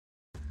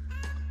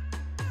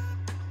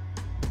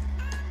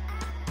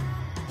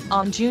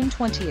On June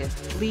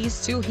 20th, Lee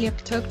Soohyuk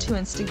took to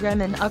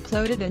Instagram and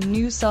uploaded a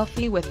new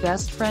selfie with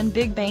best friend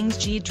BIGBANG's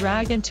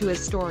GDragon to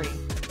his story.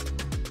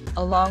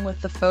 Along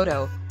with the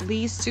photo,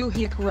 Lee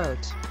Soohyuk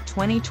wrote,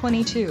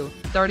 2022,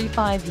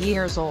 35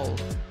 years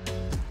old.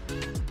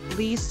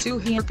 Lee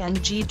Soohyuk and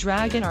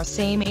GDragon are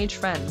same-age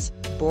friends,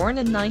 born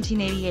in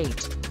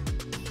 1988.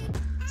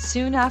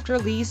 Soon after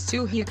Lee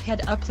Soohyuk had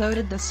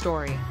uploaded the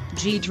story,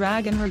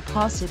 GDragon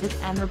reposted it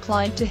and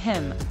replied to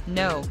him,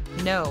 no,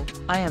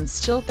 I am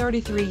still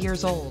 33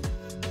 years old.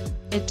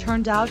 It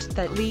turned out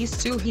that Lee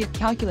Soohyuk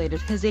calculated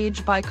his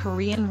age by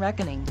Korean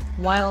reckoning,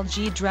 while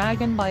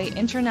GDragon by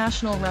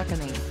international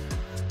reckoning.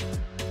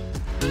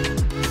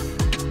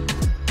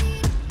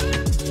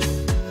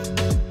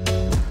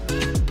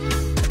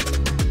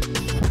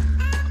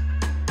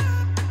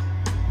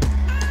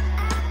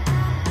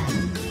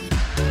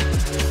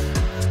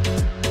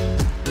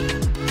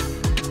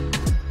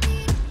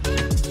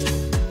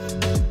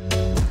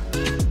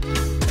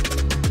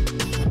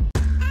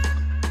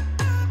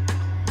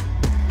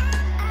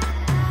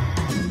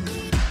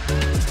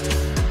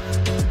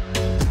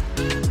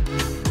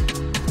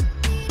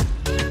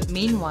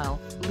 Meanwhile,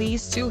 Lee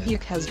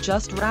Soohyuk has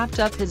just wrapped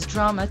up his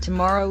drama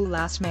Tomorrow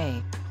last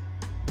May.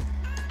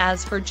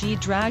 As for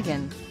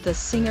GDragon, the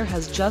singer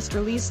has just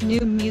released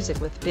new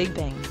music with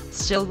BIGBANG,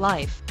 Still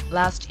Life,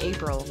 last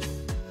April.